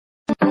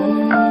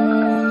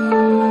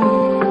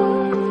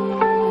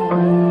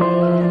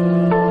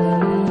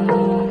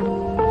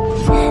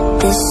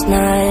This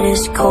night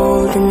is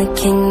cold in the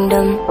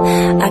kingdom.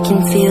 I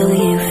can feel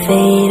you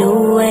fade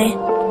away.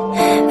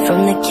 From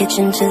the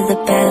kitchen to the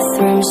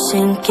bathroom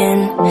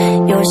sinking,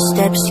 your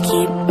steps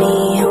keep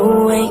me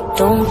awake.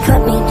 Don't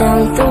cut me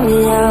down, throw me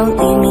out,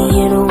 leave me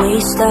here to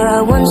waste.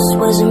 I once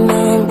was a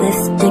man with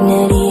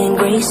dignity and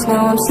grace.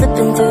 Now I'm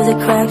slipping through the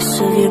cracks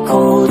of your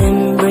cold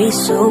embrace.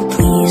 So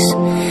please,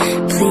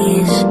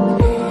 please,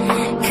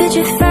 could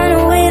you find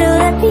a way to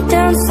let me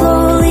down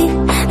slowly?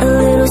 A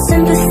little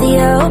sympathy,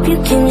 I hope you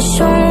can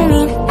show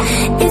me.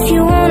 If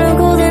you wanna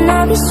go, then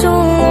I'll be so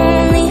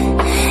lonely.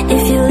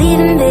 If you're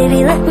leaving,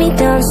 baby, let me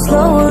down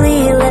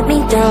slowly. Let me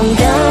down,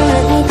 down,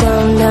 let me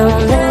down, down,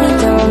 let me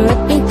down,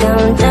 let me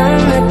down, down,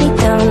 let me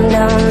down,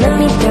 down, let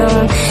me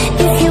down.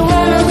 If you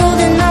wanna go,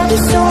 then I'll be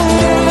so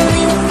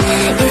lonely.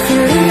 If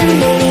you're leaving,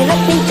 baby,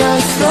 let me down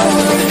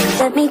slowly.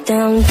 Let me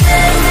down.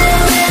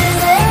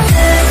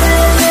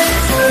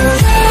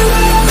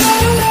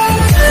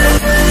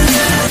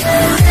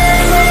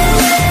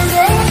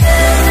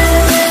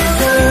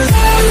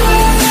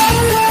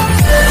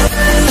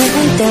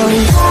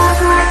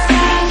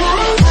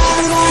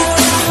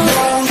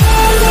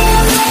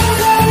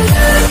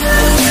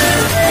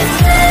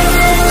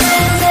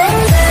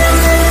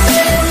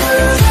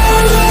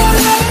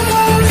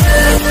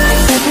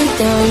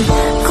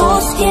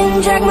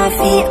 Drag my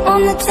feet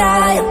on the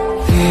tile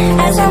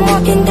as I'm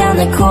walking down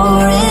the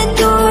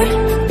corridor.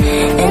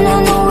 And I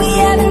know we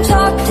haven't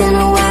talked in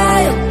a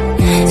while,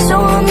 so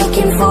I'm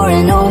looking for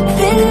an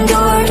open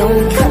door.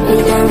 Don't cut me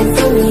down,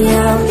 throw me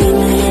out, leave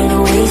me in a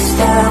waste.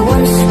 I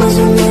once was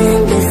a man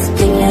with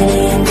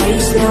dignity and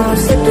grace. Now I'm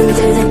slipping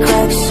through the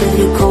cracks of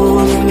your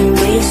cold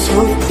embrace. So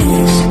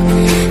please,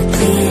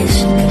 please,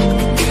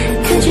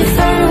 could you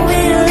find a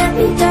way to let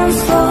me down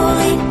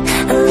slowly?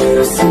 A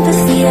little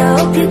sympathy, I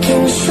hope you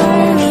can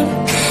show me.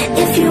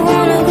 If you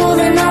wanna go,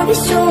 then I'll be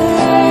so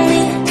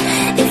lonely.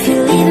 If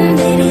you're leaving,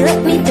 baby,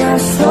 let me down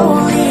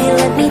slowly.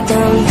 Let me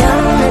down,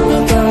 down, let me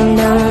down,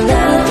 down,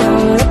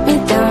 let me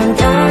down,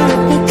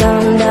 let me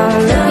down, down,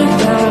 let me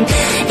down.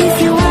 If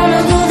you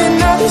wanna go, then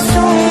I'll be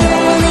so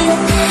lonely.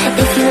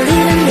 If you're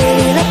leaving,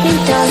 baby, let me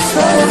down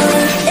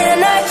slowly. And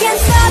I can't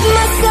stop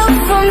myself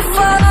from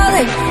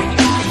falling.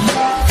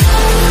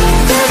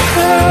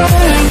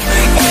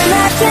 And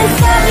I can't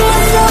stop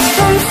myself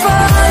from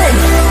falling.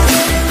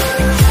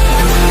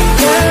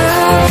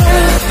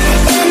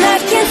 And I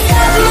can't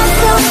stop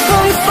myself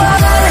from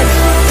falling.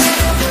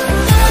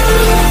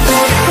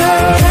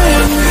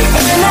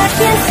 And I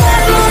can't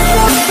stop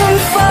myself from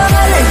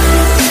falling.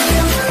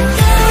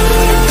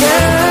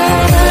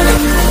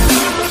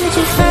 Could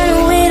you find a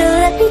way to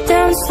let me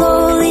down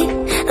slowly?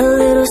 A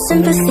little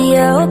sympathy, I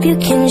hope you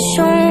can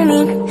show me.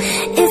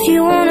 If you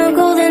wanna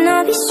go, then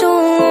I'll be so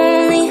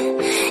lonely.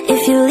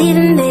 If you're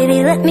leaving,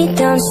 baby, let me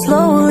down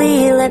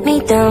slowly. Let me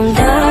down,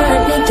 down,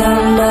 let me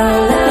down,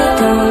 down, let me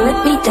down, let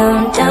me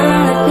down,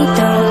 down, let me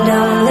down,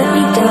 down, let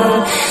me down.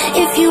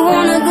 If you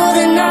wanna go,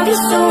 then I'll be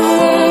so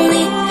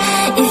lonely.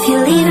 If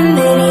you're leaving,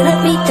 baby, let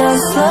me down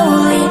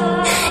slowly.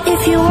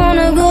 If you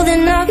wanna go,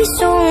 then I'll be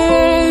so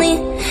lonely.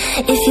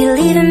 If you're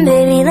leaving,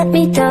 baby, let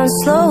me down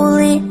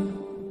slowly.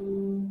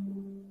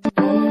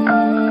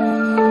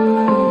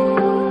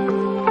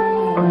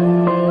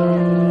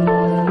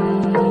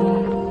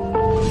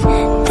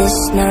 This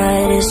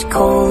night is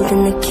cold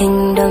in the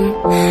kingdom.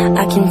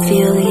 I can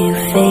feel you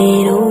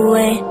fade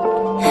away.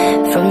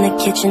 From the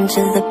kitchen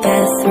to the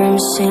bathroom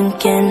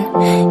sinking,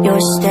 your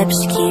steps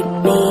keep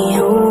me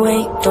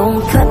awake.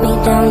 Don't cut me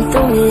down,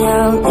 throw me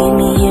out, leave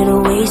me here to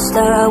waste.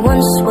 I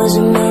once was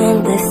a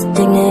man with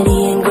dignity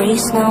and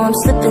grace. Now I'm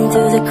slipping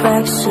through the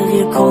cracks of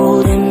your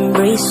cold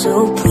embrace. So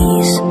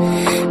please,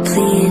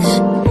 please,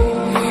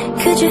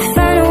 could you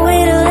find a way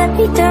to let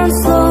me down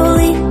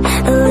slowly?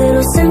 A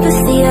little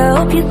sympathy, I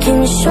hope you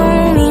can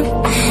show me.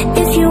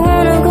 If you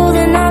wanna go,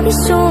 then I'll be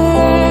so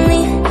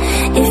lonely.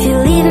 If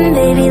you're leaving,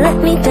 baby, let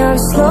me down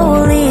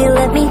slowly.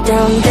 Let me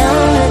down,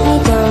 down, let me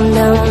down,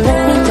 down,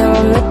 let me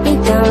down, let me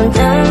down,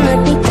 down, let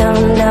me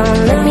down, down,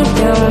 let me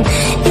down.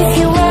 If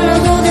you wanna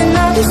go, then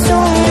I'll be so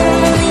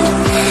lonely.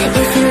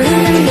 If you're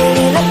leaving,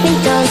 baby, let me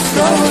down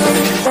slowly.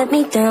 Let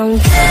me down.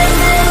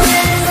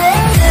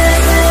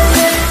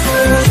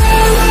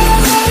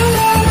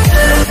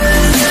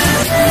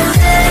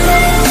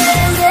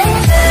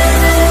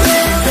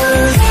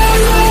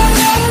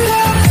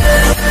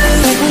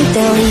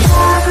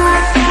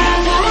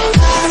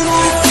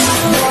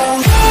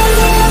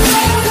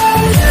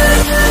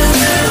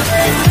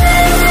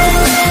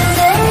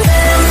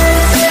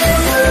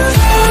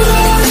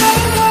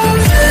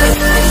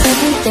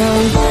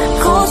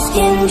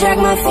 Drag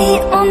my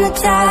feet on the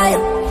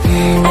tile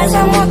as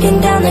I'm walking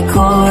down the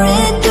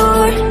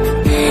corridor.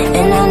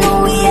 And I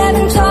know we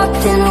haven't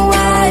talked in a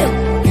while,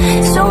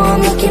 so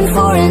I'm looking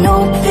for an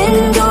open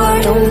door.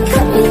 Don't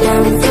cut me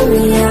down, throw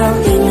me out,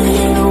 leave me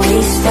in a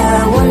waste. I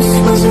once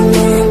was a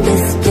man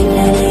with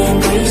dignity and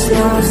grace.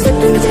 Now I'm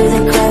slipping through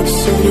the cracks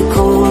of your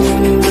cold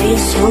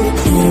embrace. So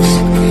please,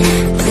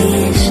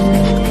 please,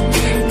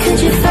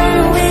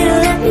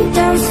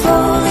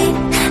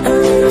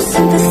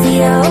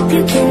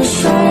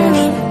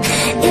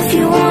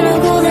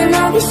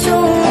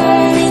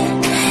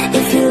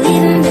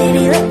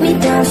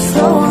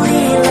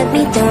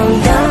 down,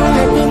 down,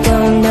 let me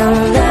down, down,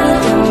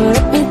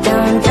 let me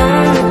down,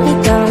 let me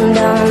down,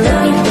 down, let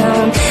me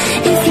down.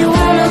 If you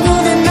wanna go,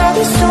 then I'll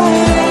be so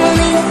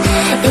lonely.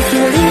 If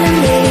you're leaving,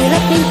 baby,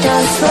 let me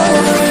down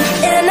slowly.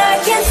 And I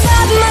can't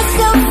stop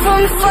myself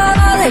from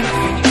falling.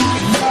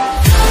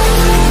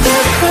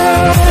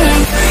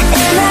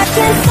 And I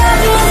can't stop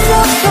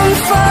myself from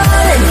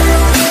falling.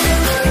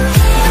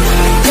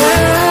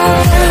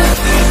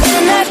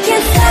 And I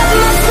can't stop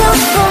myself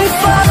from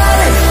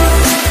falling.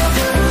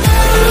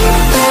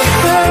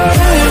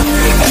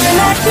 And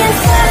I can't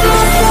stop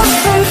myself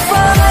from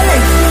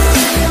falling.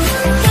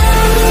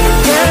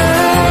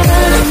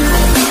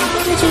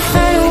 Could you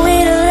find a way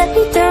to let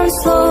me down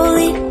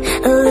slowly?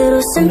 A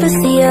little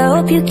sympathy, I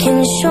hope you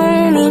can show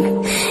me.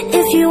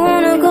 If you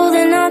wanna go,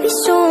 then I'll be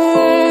so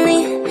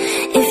lonely.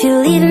 If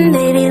you're leaving,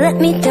 baby, let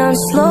me down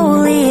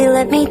slowly.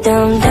 Let me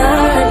down,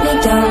 down, let me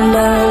down,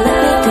 down, let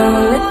me down,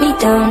 let me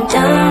down,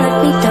 down, let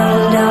me down,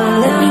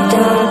 down, let me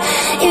down.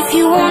 If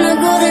you wanna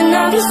go, then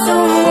I'll be so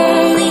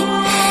lonely.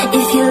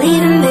 If you're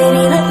leaving,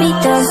 baby, let me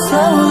down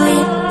slowly.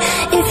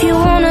 If you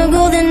wanna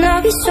go, then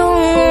I'll be so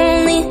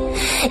lonely.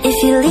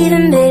 If you're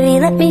leaving, baby,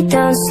 let me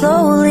down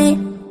slowly.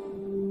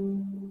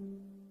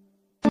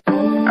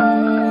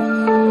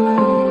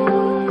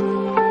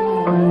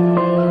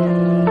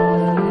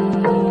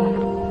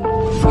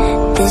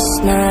 This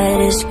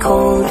night is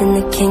cold in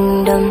the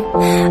kingdom.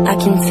 I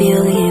can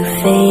feel you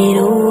fade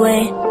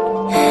away.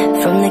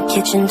 From the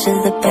kitchen to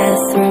the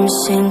bathroom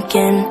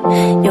sinking.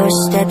 Your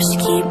steps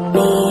keep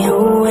me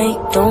awake.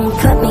 Don't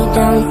cut me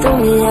down, throw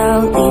me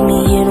out, leave me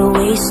here to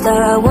waste.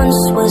 I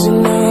once was a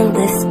man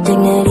with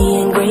dignity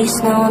and grace.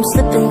 Now I'm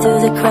slipping through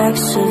the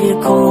cracks of your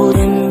cold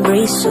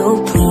embrace. So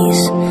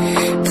please,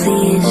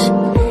 please,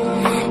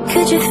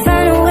 could you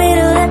find a way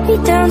to let me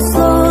down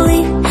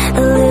slowly?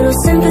 A little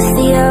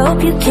sympathy, I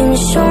hope you can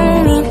show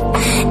me.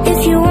 If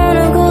you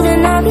wanna go,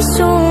 then I'll be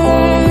so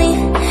lonely.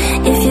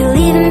 If you're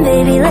leaving,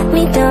 baby, let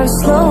me down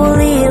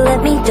slowly.